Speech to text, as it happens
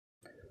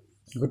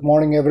Good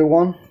morning,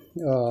 everyone.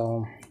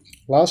 Uh,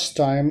 Last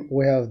time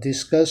we have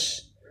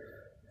discussed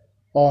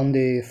on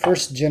the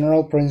first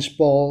general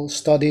principle,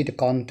 study the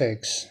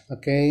context.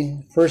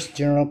 Okay, first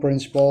general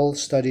principle,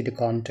 study the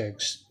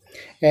context,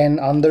 and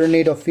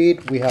underneath of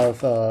it, we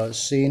have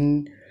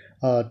seen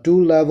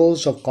two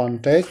levels of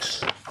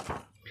context.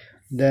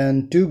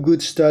 Then, two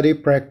good study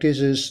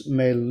practices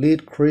may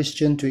lead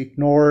Christian to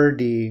ignore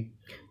the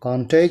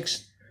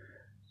context.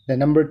 The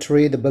number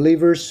three, the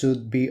believers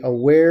should be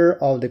aware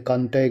of the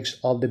context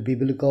of the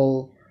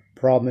biblical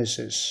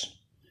promises.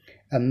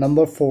 And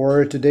number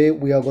four, today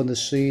we are going to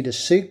see the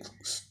six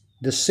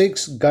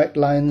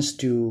guidelines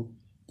to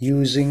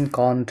using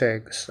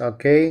context.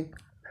 Okay,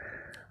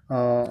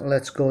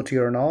 let's go to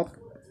your note.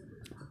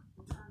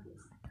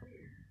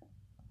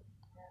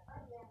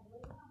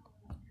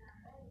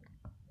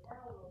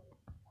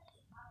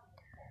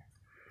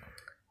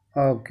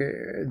 Okay,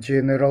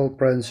 general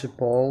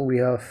principle. We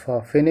have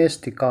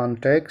finished the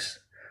context.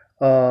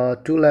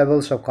 Two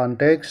levels of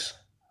context.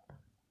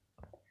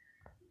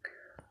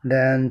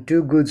 Then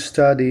two good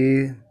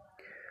study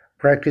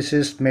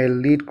practices may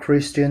lead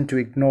Christian to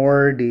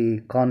ignore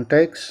the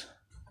context.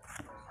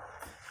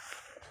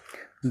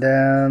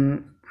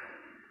 Then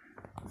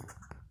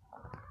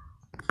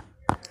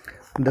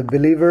the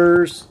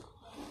believers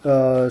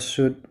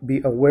should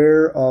be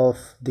aware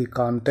of the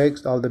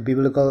context of the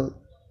biblical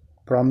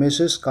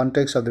promises,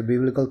 context of the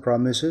biblical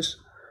promises.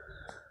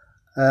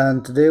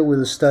 And today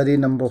we'll study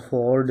number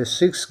four, the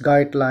six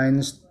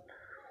guidelines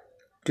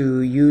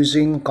to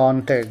using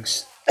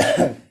context.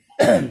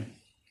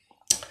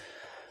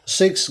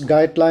 Six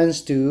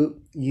guidelines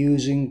to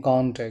using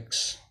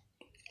context.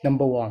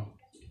 Number one,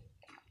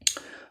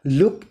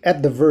 look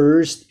at the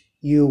verse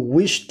you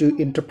wish to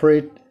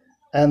interpret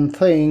and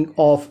think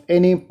of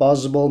any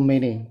possible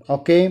meaning.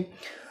 Okay,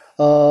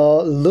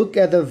 look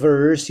at the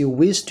verse you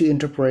wish to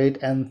interpret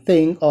and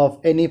think of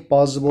any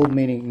possible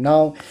meaning.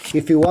 Now,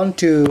 if you want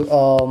to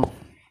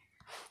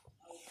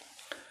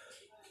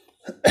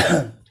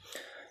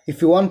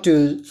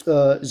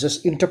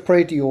just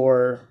interpret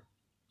your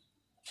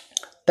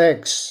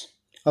text,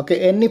 okay,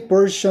 any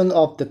portion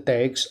of the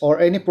text or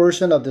any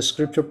portion of the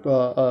scripture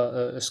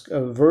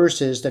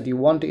verses that you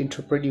want to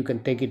interpret, you can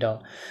take it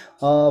out.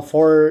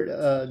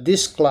 For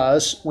this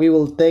class, we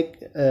will take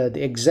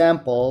the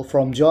example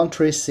from John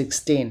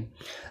 3:16.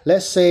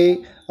 Let's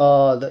say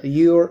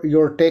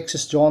your text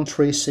is John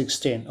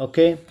 3:16.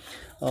 Okay,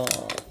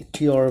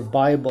 to your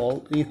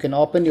Bible, you can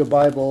open your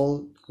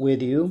Bible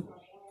with you,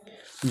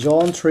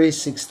 John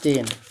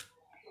 3:16.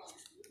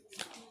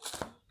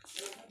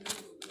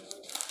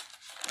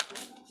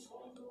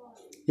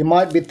 You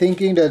might be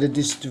thinking that it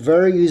is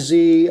very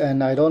easy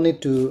and I don't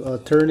need to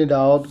turn it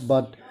out,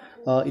 but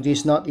it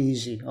is not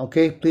easy.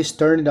 Okay, please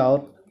turn it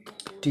out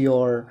to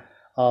your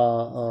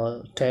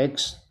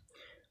text,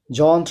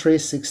 John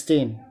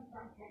 3:16.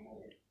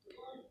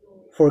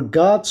 For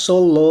God so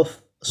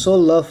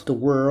loved the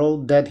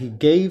world that he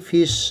gave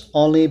his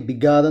only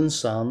begotten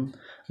Son,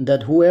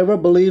 that whoever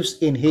believes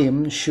in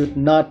him should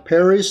not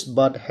perish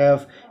but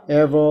have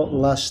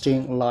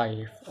everlasting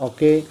life.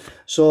 Okay,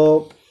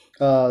 so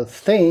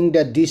think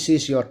that this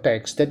is your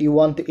text, that you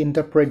want to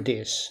interpret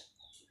this.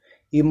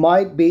 You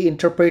might be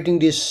interpreting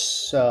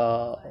this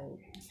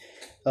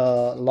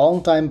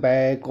long time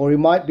back, or you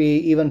might be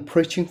even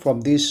preaching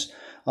from this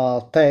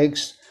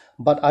text,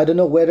 but I don't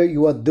know whether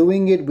you are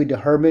doing it with the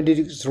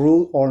hermeneutics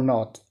rule or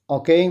not.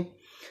 Okay,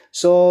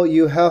 so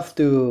you have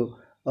to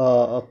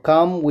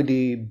come with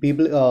the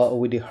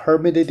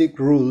hermeneutic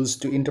rules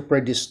to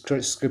interpret this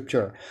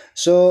scripture.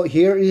 So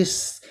here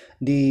is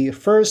the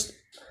first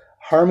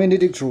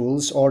hermeneutic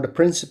rules or the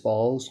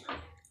principles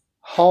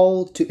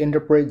how to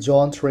interpret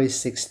John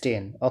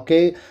 3:16.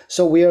 Okay,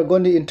 so we are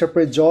going to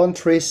interpret John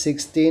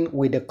 3:16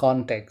 with the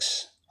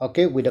context.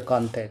 Okay, with the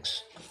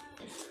context.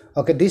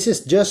 Okay, this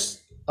is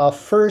just a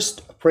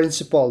first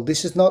principle.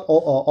 This is not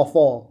of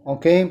all.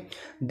 Okay,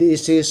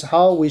 this is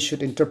how we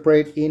should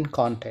interpret in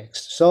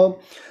context. So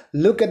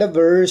look at the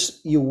verse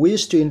you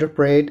wish to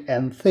interpret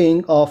and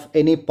think of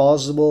any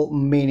possible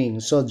meaning.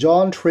 So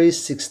John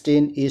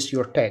 3:16 is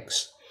your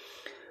text.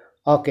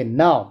 Okay,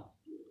 now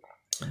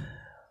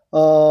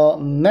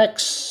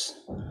next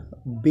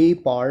B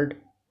part,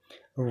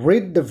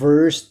 read the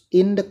verse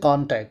in the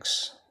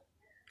context.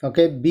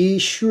 Okay, be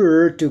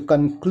sure to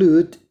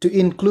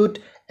include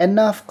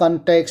enough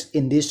context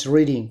in this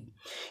reading.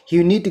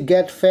 You need to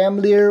get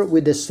familiar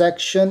with the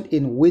section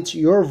in which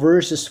your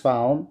verse is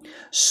found.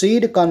 See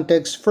the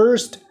context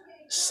first.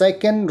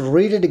 Second,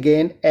 read it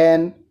again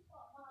and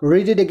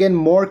read it again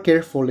more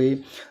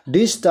carefully.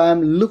 This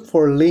time, look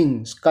for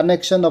links,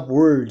 connection of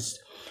words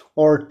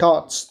or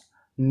thoughts.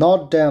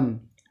 Note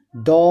them.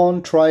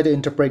 Don't try to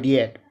interpret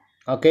yet.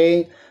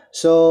 Okay,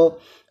 so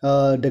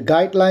the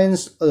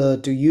guidelines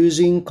to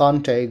using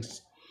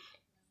context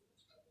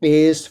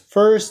is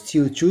first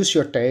you choose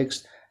your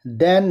text,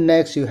 then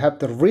next you have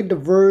to read the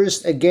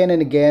verse again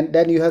and again,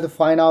 then you have to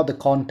find out the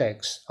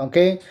context.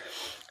 Okay,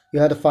 you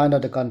have to find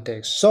out the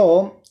context.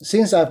 So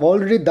since I've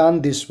already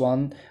done this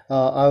one,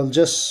 I'll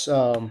just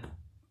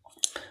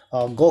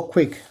go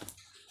quick.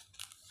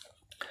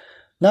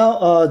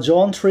 Now,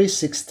 John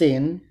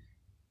 3:16.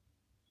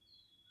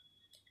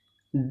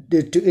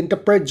 To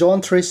interpret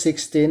John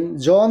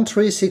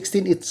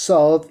 3:16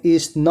 itself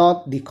is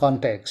not the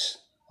context.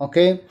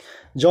 Okay,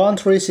 John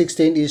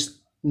 3:16 is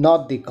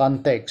not the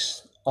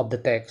context of the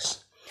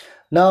text.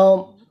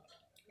 Now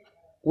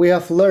we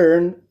have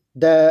learned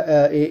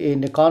that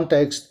in the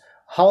context,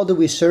 how do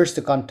we search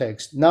the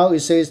context? Now it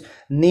says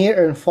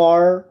near and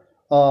far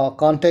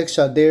contexts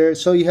are there,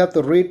 so you have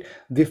to read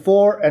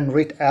before and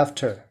read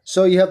after.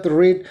 So you have to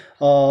read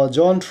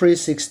John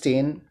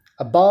 3:16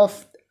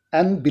 above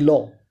and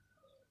below.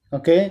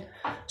 Okay,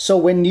 so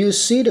when you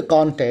see the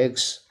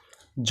context,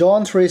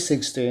 John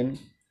 3:16,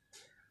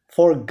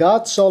 for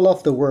God so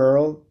loved the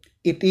world,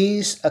 it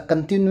is a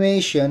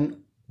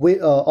continuation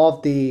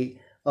of the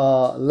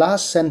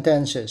last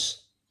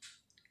sentences.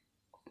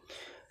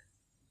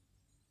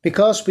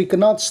 Because we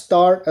cannot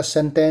start a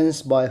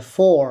sentence by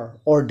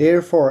for or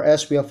therefore,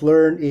 as we have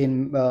learned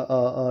in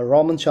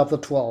Romans chapter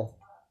 12.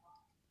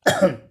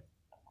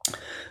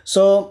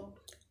 So,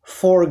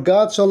 for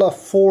God so loved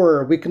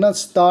for, we cannot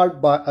start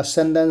by a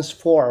sentence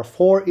for.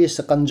 For is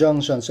a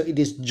conjunction, so it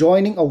is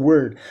joining a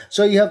word.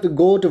 So you have to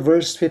go to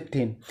verse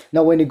 15.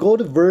 Now when you go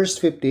to verse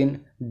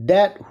 15,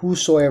 that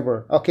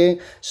whosoever, okay,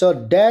 so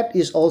that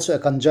is also a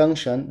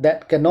conjunction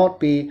that cannot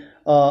be,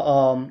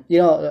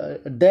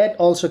 that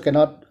also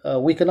cannot,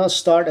 we cannot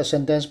start a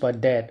sentence by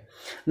that.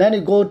 Then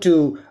you go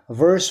to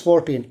verse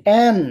 14,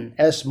 and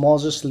as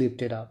Moses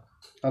lifted up.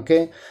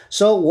 Okay,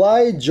 so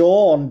why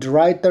John the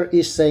writer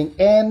is saying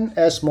and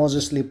as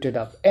Moses lifted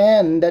up,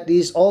 and that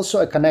is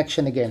also a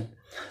connection again.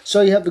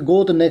 So you have to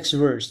go to next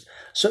verse.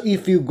 So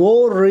if you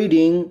go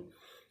reading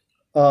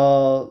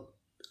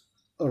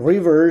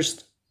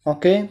reversed,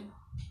 okay,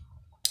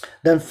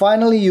 then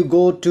finally you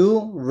go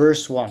to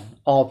verse 1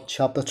 of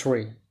chapter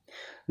 3.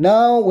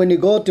 Now when you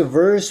go to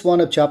verse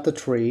 1 of chapter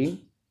 3,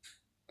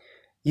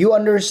 you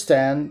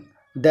understand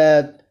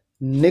that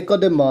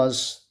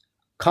Nicodemus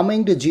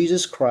coming to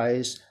Jesus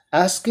Christ,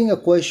 asking a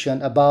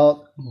question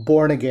about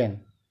born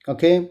again.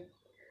 Okay?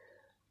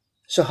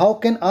 So how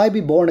can I be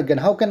born again?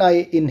 How can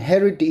I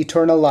inherit the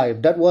eternal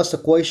life? That was the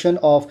question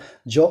of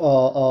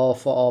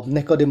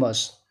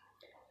Nicodemus.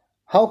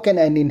 How can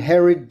I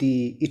inherit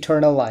the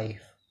eternal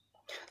life?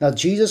 Now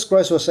Jesus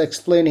Christ was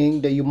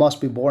explaining that you must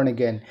be born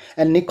again.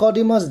 And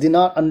Nicodemus did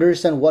not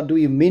understand what do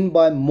you mean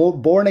by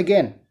born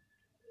again.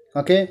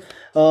 Okay?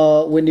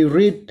 When you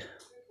read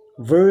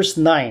verse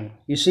 9,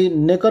 you see,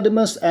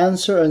 Nicodemus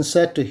answered and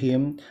said to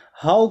him,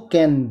 how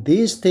can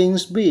these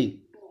things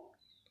be?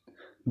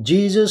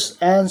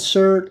 Jesus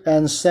answered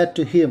and said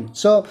to him,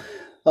 so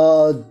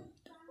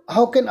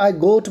how can I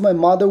go to my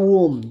mother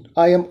womb?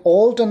 I am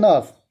old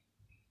enough.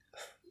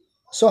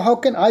 So how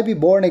can I be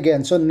born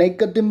again? So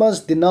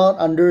Nicodemus did not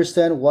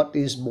understand what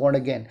is born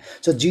again.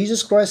 So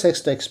Jesus Christ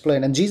has to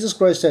explain. And Jesus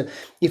Christ said,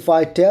 if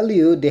I tell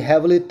you the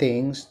heavenly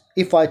things,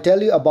 if I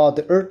tell you about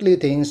the earthly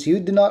things, you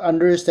do not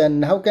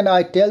understand. How can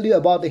I tell you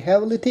about the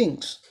heavenly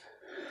things?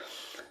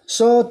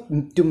 So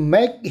to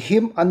make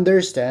him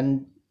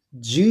understand,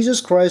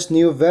 Jesus Christ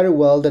knew very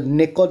well that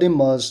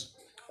Nicodemus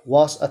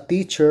was a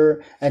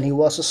teacher and he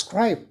was a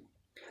scribe.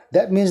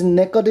 That means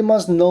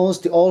Nicodemus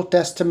knows the Old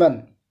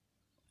Testament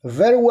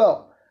very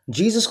well.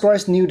 Jesus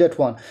Christ knew that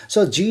one.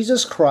 So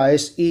Jesus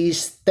Christ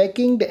is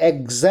taking the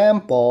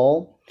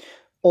example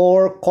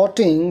or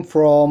quoting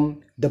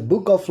from the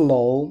book of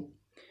law,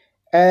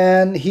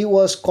 and he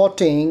was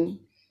quoting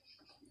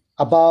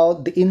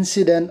about the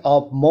incident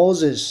of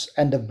Moses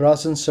and the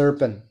brazen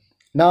serpent.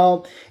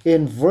 Now,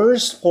 in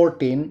verse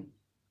 14,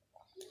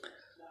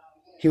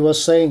 he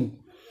was saying,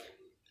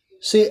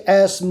 see,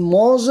 as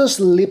Moses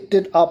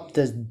lifted up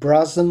the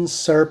brazen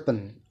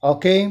serpent,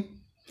 okay,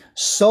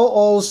 so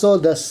also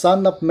the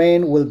Son of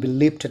Man will be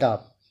lifted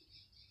up.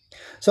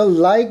 So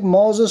like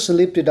Moses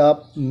lifted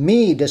up,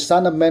 me, the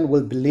Son of Man,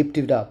 will be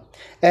lifted up.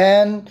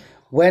 And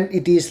when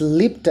it is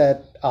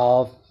lifted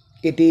up,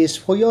 it is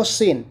for your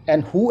sin,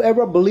 and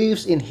whoever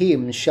believes in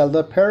him shall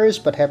not perish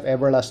but have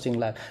everlasting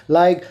life.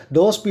 Like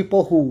those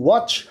people who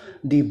watch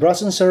the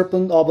brazen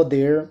serpent over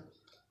there,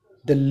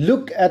 they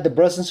look at the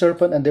brazen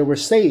serpent and they were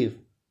saved.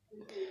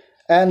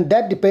 And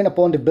that depends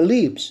upon the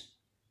beliefs.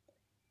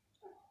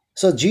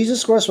 So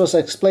Jesus Christ was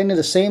explaining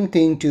the same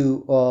thing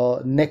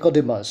to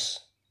Nicodemus.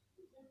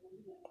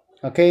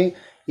 Okay,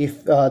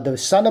 if the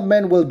Son of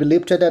Man will be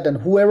lifted up, and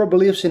whoever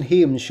believes in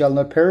him shall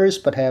not perish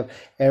but have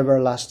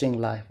everlasting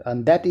life.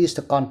 And that is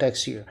the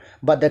context here.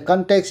 But the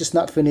context is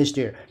not finished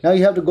here. Now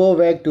you have to go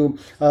back to,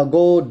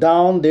 go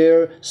down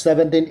there,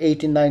 17,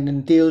 18, 19,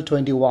 until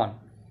 21.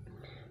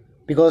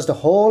 Because the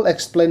whole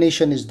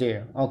explanation is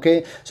there.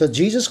 Okay, so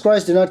Jesus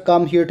Christ did not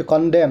come here to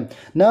condemn.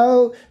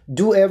 Now,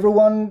 do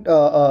everyone,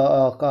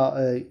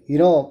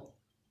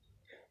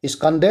 is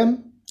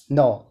condemned?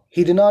 No,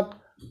 he did not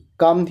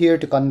come here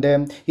to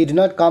condemn. He did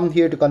not come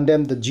here to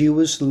condemn the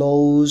Jewish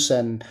laws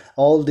and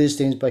all these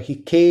things, but he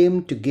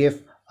came to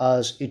give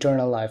us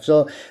eternal life.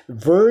 So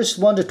verse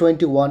 1 to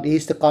 21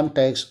 is the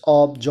context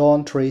of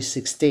John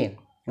 3:16.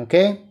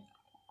 Okay,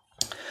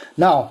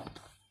 now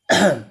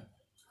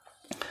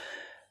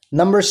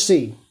Number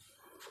C,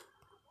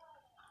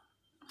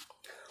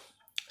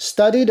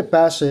 study the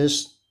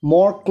passage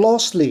more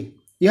closely.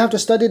 You have to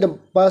study the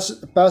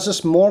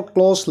passage more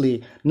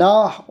closely.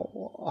 Now,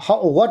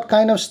 what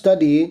kind of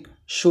study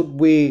should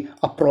we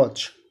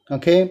approach?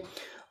 Okay,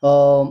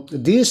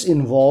 this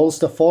involves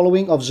the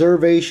following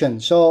observation.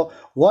 So,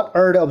 what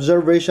are the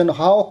observations?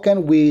 How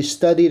can we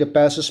study the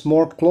passage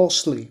more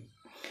closely?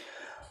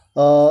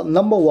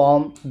 Number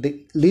one,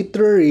 the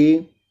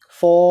literary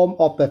form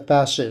of the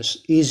passage.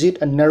 Is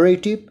it a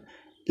narrative?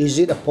 Is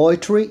it a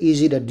poetry?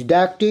 Is it a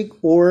didactic?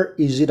 Or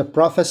is it a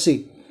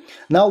prophecy?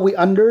 Now we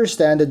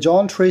understand that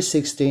John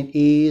 3:16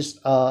 is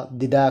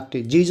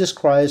didactic. Jesus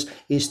Christ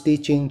is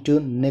teaching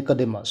to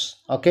Nicodemus.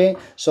 Okay,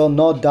 so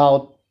no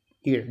doubt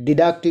here.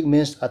 Didactic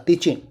means a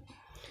teaching.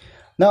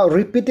 Now,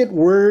 repeated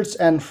words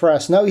and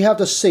phrase. Now, you have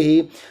to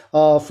see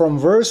from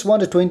verse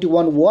 1 to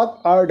 21, what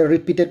are the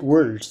repeated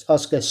words?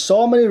 Okay,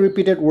 so many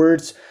repeated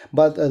words,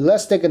 but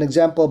let's take an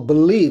example,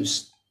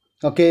 believes.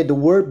 Okay, the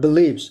word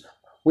believes.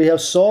 We have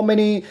so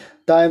many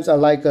times,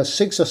 like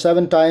 6 or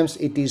 7 times,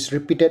 it is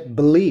repeated,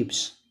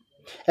 believes.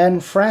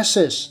 And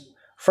phrases.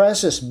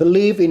 Phrases,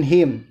 believe in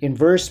him in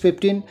verse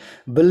 15,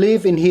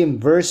 believe in him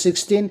verse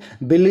 16,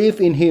 believe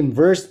in him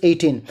verse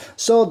 18.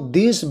 So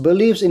these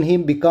beliefs in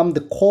him become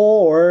the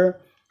core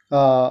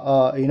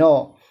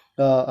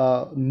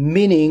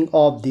meaning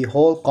of the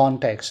whole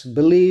context.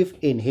 Believe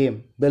in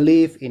him,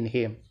 believe in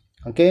him.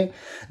 Okay,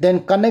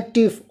 then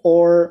connective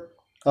or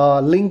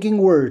linking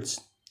words.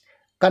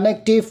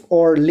 Connective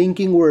or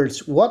linking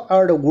words. What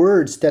are the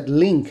words that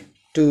link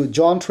to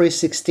John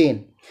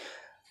 3:16?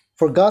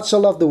 For God so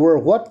loved the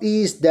world. What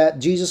is that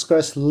Jesus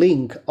Christ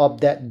link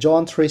of that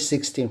John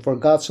 3:16? For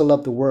God so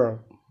loved the world.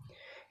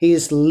 He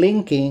is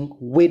linking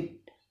with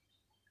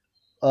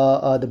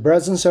the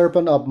brazen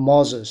serpent of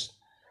Moses.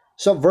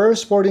 So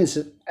verse 14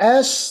 says,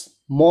 as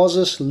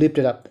Moses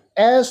lifted up,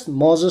 as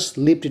Moses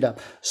lifted up,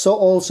 so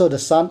also the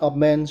Son of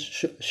Man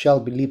shall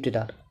be lifted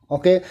up.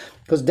 Okay,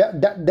 because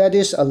that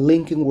is a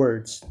linking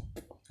words.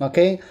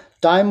 Okay,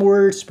 time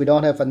words, we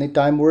don't have any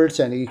time words,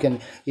 and you can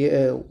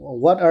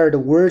what are the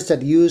words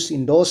that used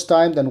in those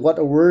times and what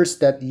are words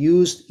that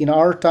used in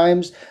our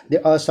times.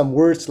 There are some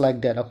words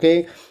like that.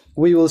 Okay,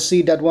 we will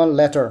see that one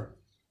later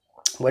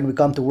when we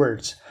come to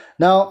words.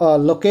 Now,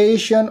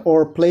 location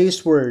or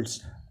place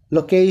words.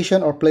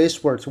 Location or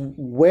place words.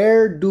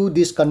 Where do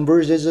this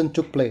conversation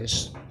took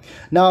place?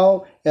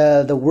 Now,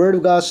 the Word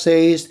of God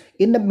says,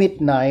 in the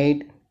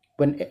midnight,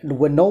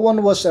 when no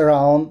one was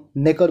around,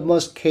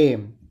 Nicodemus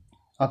came.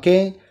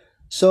 Okay,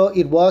 so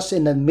it was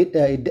in the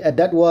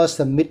that was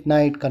the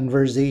midnight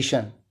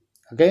conversation.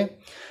 Okay,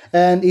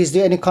 and is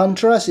there any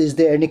contrast? Is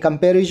there any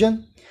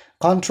comparison?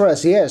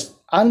 Contrast, yes.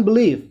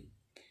 Unbelief.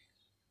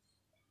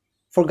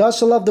 For God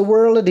so loved the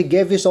world that he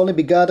gave his only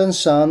begotten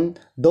Son.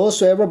 Those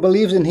who ever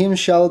believes in him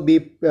shall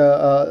be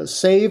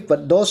saved,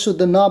 but those who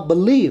do not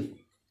believe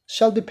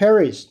shall be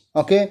perished.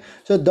 Okay,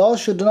 so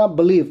those who do not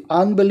believe,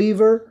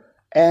 unbeliever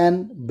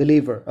and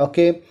believer.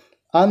 Okay,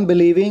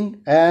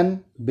 unbelieving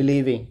and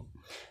believing.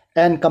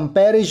 And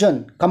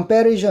comparison.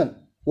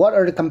 What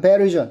are the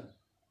comparison?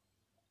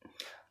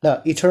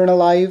 The eternal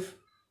life,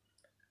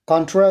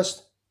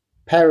 contrast,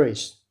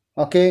 perish.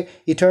 Okay,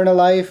 eternal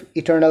life,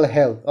 eternal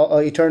hell,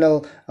 or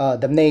eternal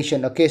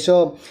damnation. Okay,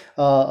 so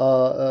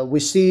we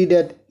see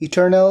that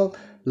eternal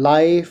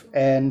life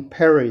and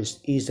perish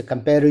is the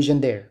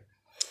comparison there.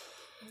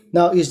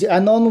 Now, is the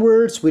unknown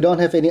words? We don't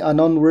have any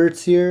unknown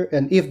words here.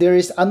 And if there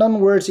is unknown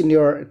words in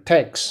your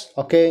text,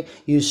 okay,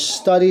 you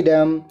study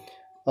them,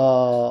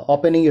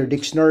 opening your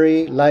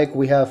dictionary, like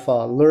we have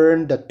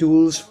learned the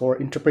tools for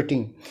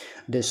interpreting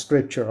the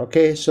scripture.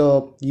 Okay,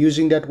 so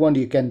using that one,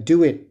 you can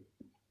do it.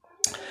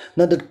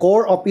 Now, the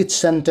core of each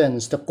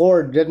sentence, the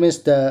core, that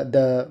means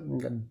the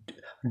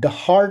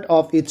heart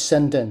of each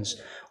sentence.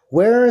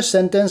 Where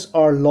sentences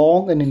are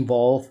long and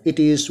involved, it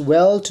is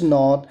well to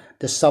note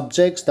the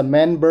subjects, the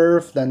main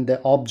verb, and the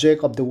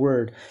object of the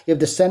word. If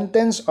the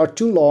sentence are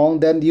too long,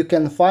 then you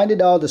can find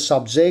it out the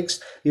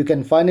subjects, you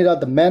can find it out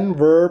the main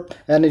verb,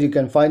 and then you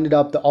can find it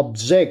out the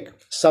object,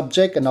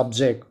 subject and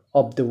object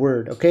of the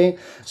word. Okay,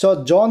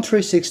 so John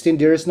 3:16,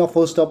 there is no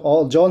full stop.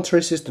 All John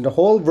 3:16, the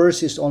whole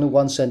verse is only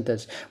one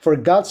sentence. For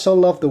God so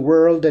loved the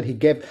world that he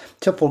gave.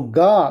 So for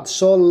God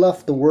so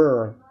loved the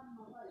world.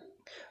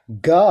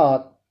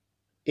 God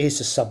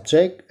is a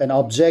subject, and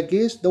object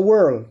is the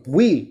world.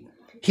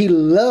 He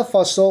loved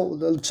us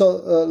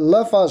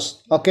love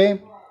us.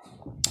 Okay,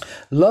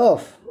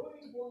 love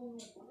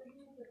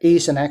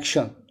is an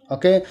action.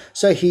 Okay,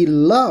 so he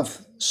loved.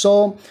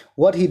 So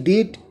what he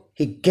did,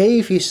 he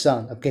gave his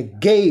son. Okay,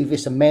 gave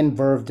is a main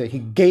verb there. He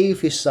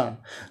gave his son.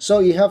 So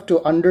you have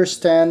to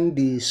understand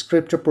the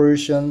scripture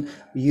portion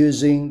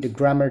using the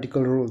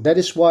grammatical rule. That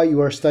is why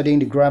you are studying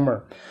the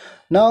grammar.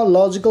 Now,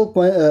 logical,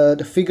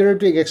 the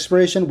figurative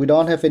expression, we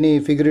don't have any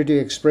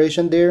figurative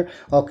expression there.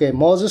 Okay,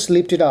 Moses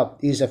lifted up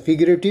is a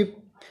figurative.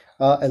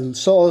 And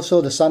so also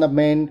the Son of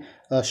Man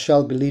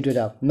shall be lifted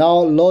up. Now,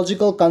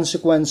 logical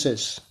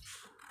consequences.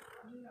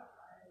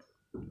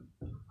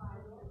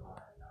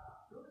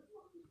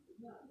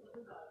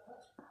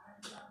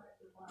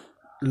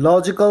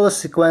 logical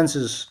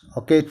sequences.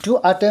 Okay, two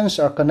atoms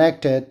are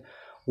connected,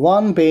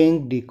 one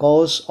being the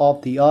cause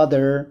of the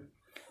other,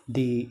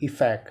 the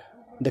effect.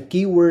 The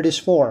key word is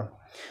for.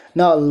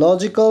 Now,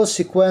 logical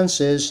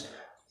sequences,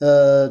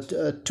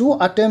 two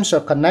atoms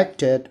are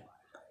connected,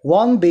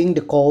 one being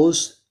the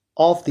cause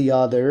of the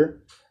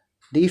other,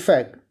 the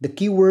effect. The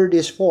key word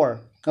is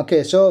for.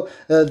 Okay, so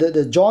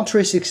the John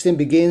 3:16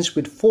 begins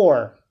with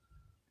for.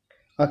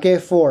 Okay,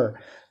 for.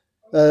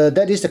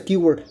 That is the key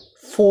word.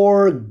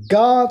 For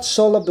God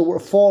so loved the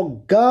world.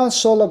 For God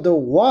so loved the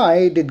world.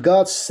 Why did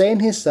God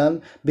send His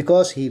Son?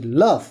 Because He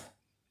loved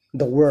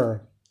the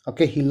world.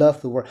 Okay, He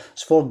loved the world.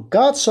 So for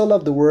God so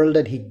loved the world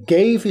that He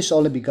gave His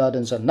only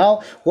begotten Son.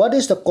 Now, what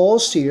is the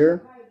cause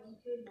here?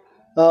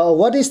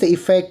 What is the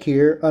effect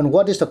here? And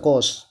what is the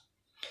cause?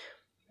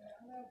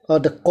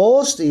 The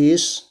cause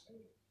is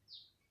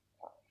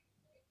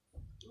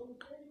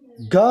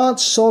God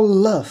so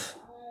loved.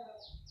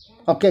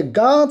 Okay,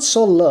 God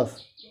so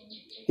loved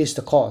is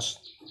the cause.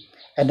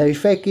 And the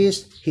effect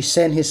is He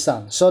sent His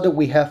Son so that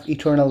we have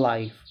eternal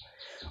life.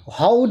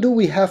 How do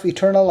we have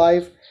eternal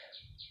life?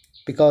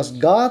 Because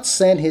God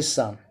sent His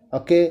Son.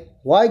 Okay,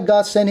 why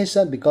God sent His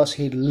Son? Because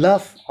He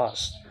loved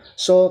us.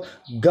 So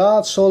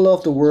God so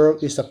loved the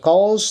world is the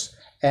cause,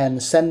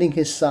 and sending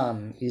His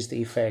Son is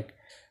the effect.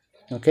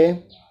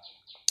 Okay.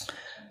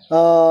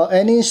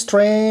 Any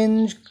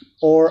strange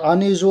or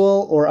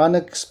unusual or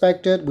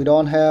unexpected, we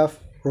don't have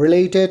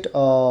related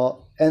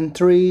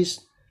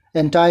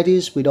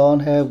entities, we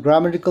don't have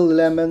grammatical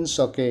elements,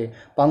 okay,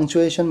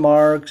 punctuation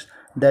marks,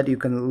 that you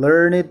can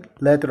learn it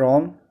later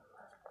on.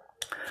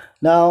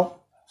 Now,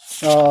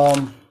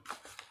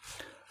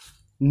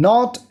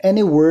 not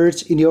any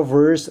words in your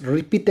verse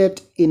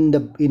repeated in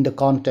the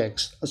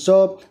context.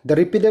 So the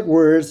repeated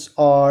words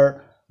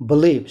are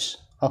beliefs.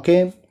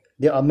 Okay,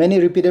 there are many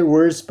repeated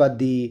words, but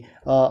the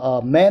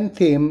main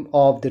theme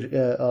of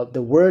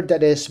the word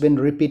that has been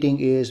repeating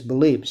is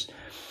beliefs.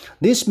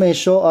 This may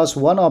show us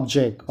one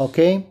object,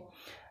 okay,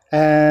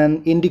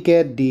 and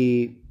indicate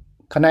the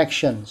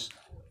connections,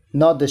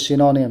 not the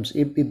synonyms.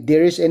 If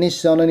there is any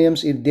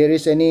synonyms, if there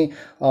is any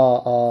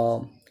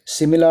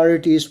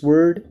similarities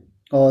word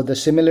or the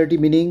similarity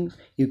meaning,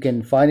 you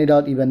can find it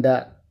out even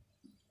that.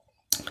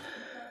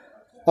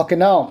 Okay,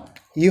 now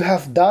you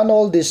have done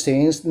all these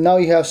things. Now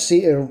you have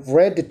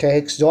read the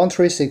text, John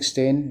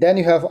 3:16. Then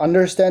you have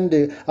understood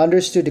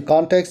the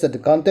context, that the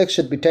context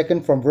should be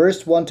taken from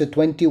verse 1 to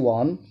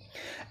 21.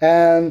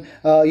 And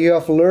you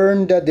have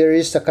learned that there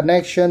is a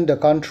connection, the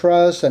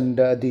contrast, and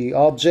the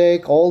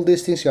object. All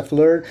these things you have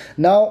learned.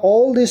 Now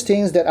all these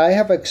things that I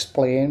have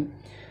explained,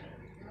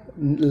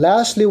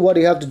 lastly what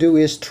you have to do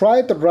is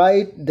try to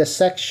write the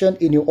section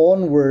in your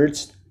own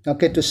words,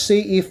 okay, to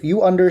see if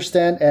you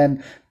understand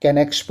and can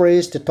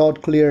express the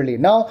thought clearly.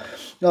 Now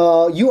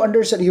you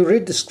understand, you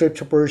read the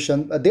scripture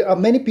portion. There are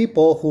many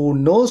people who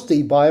knows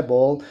the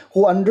Bible,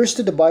 who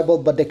understood the Bible,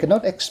 but they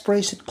cannot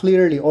express it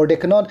clearly, or they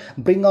cannot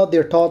bring out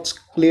their thoughts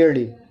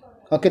clearly.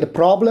 Okay, the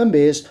problem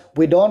is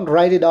we don't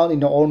write it down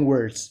in our own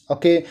words.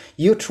 Okay,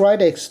 you try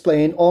to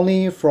explain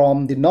only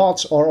from the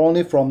notes or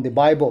only from the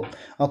Bible.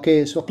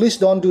 Okay, so please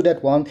don't do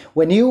that one.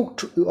 When you,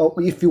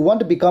 if you want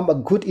to become a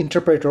good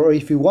interpreter, or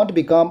if you want to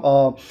become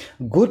a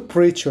good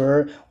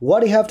preacher,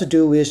 what you have to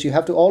do is you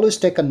have to always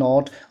take a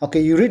note.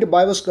 Okay, you read the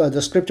Bible,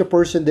 the scripture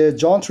portion there,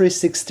 John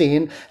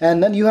 3:16,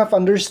 and then you have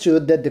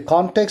understood that the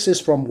context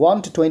is from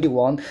 1 to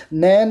 21.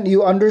 Then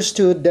you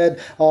understood that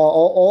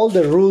all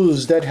the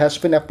rules that has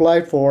been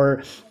applied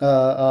for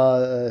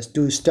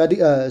to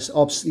study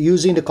of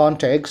using the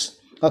context.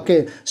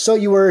 Okay, so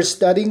you were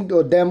studying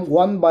them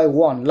one by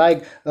one,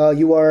 like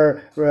you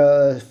are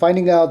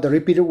finding out the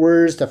repeated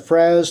words, the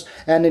phrase,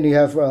 and then you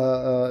have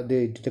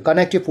the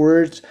connective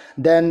words,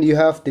 then you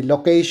have the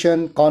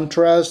location,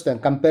 contrast,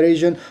 and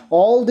comparison,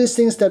 all these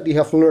things that you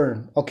have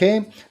learned.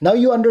 Okay, now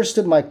you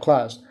understood my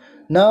class.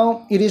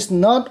 Now it is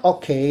not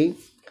okay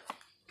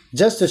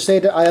just to say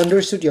that I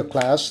understood your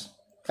class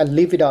and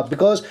leave it out,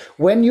 because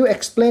when you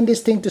explain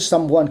this thing to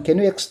someone, can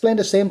you explain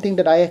the same thing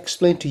that I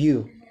explained to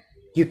you?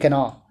 You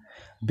cannot,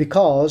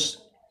 because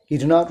you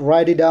do not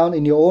write it down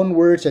in your own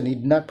words and you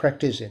do not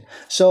practice it.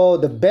 So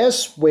the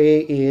best way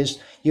is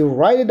you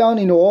write it down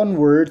in your own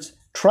words,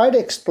 try to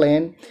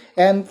explain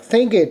and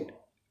think it.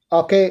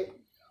 Okay,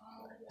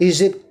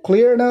 is it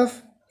clear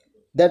enough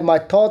that my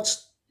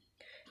thoughts,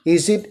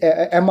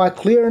 am I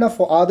clear enough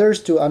for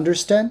others to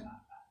understand?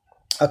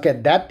 Okay,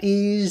 that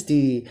is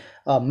the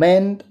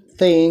main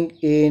thing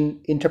in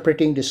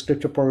interpreting the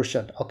scripture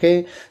portion.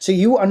 Okay, so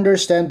you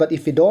understand, but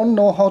if you don't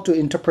know how to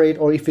interpret,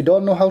 or if you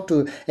don't know how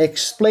to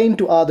explain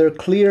to other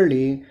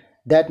clearly,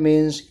 that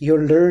means your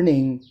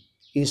learning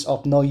is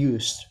of no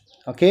use.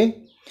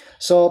 Okay,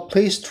 so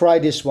please try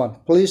this one,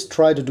 please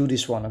try to do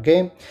this one.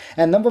 Okay,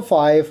 and number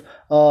 5,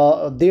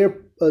 the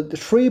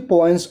 3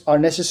 points are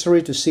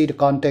necessary to see the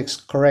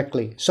context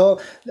correctly.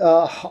 So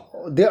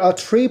there are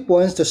 3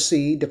 points to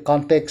see the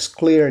context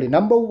clearly.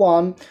 Number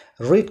 1,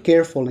 read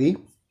carefully.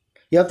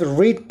 You have to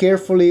read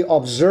carefully,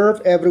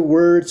 observe every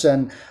words,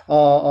 and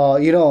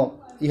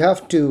you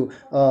have to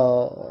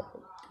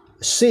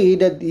see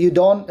that you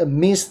don't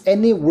miss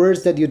any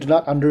words that you do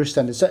not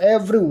understand. So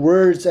every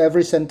words,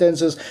 every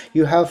sentences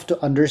you have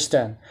to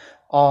understand.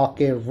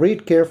 Okay,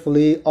 read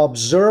carefully,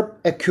 observe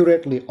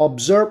accurately.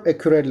 Observe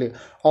accurately.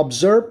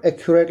 Observe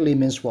accurately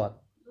means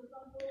what?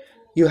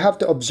 You have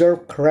to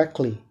observe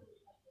correctly.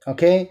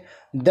 Okay,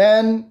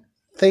 then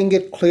think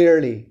it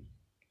clearly.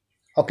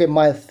 Okay,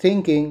 my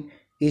thinking,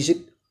 is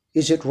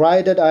it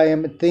right that I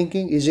am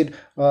thinking? Is it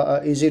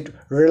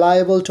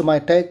reliable to my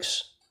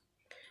text?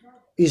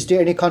 Is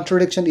there any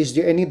contradiction? Is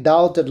there any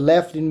doubt that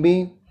left in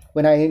me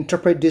when I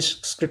interpret this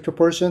scripture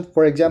portion?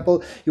 For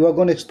example, you are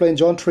going to explain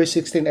John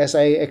 3:16 as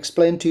I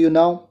explained to you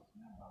now.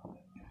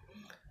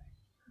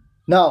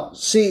 Now,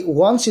 see,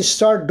 once you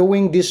start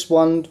doing this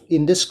one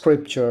in this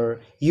scripture,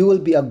 you will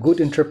be a good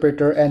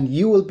interpreter and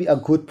you will be a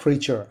good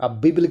preacher, a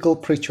biblical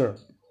preacher.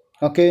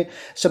 Okay,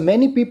 so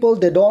many people,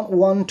 they don't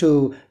want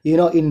to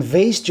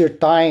invest your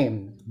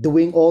time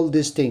doing all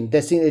these things.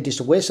 They think it is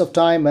a waste of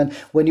time, and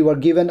when you are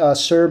given a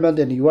sermon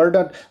and you are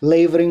not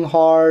laboring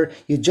hard,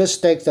 you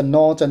just take the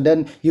notes and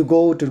then you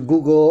go to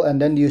Google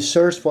and then you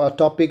search for a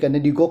topic and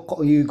then you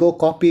go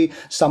copy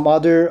some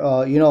other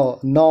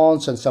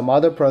notes and some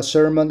other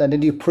sermon, and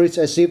then you preach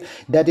as if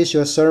that is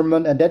your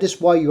sermon, and that is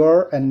why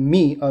your and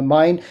me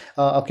mine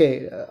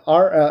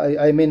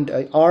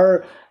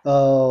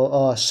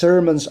our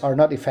sermons are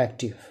not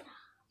effective.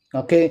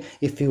 Okay,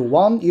 if you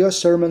want your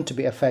sermon to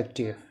be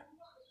effective,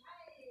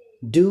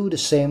 do the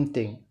same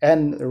thing.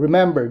 And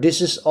remember, this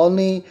is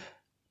only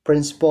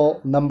principle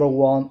number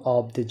one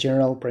of the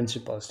general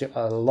principles. There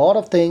are a lot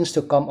of things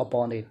to come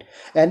upon it.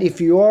 And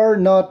if you are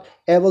not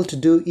able to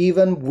do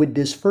even with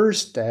this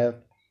first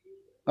step,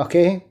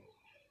 okay,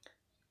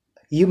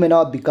 you may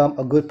not become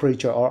a good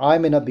preacher, or I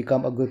may not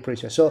become a good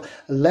preacher. So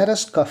let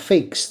us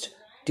fix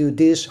to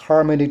this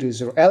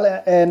hermeneutics.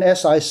 And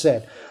as I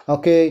said,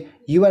 okay,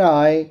 you and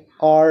I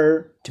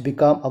are to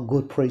become a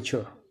good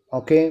preacher.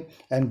 Okay,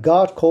 and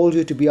God called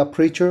you to be a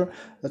preacher,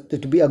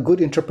 to be a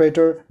good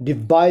interpreter,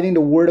 dividing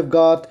the word of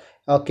God.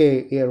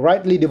 Okay,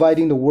 rightly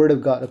dividing the word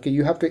of God. Okay,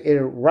 you have to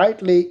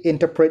rightly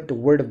interpret the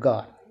word of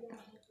God.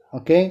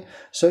 Okay,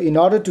 so in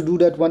order to do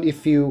that one,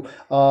 if you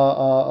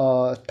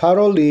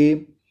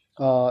thoroughly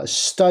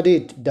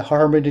studied the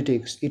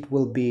hermeneutics, it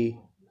will be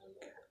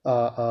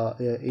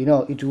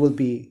it will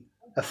be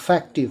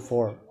effective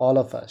for all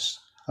of us.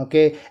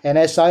 Okay, and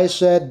as I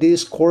said,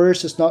 this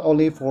course is not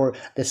only for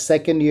the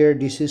second year,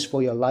 this is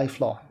for your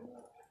lifelong.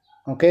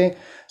 Okay,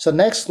 so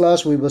next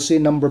class we will see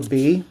number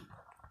B,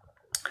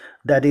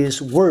 that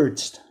is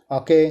words.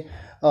 Okay,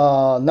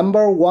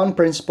 number one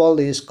principle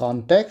is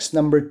context,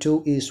 number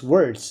two is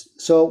words.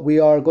 So we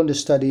are going to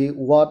study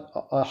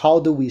how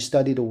do we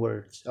study the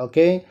words.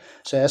 Okay,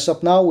 so as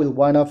of now, we'll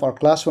wind up our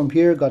class from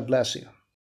here. God bless you.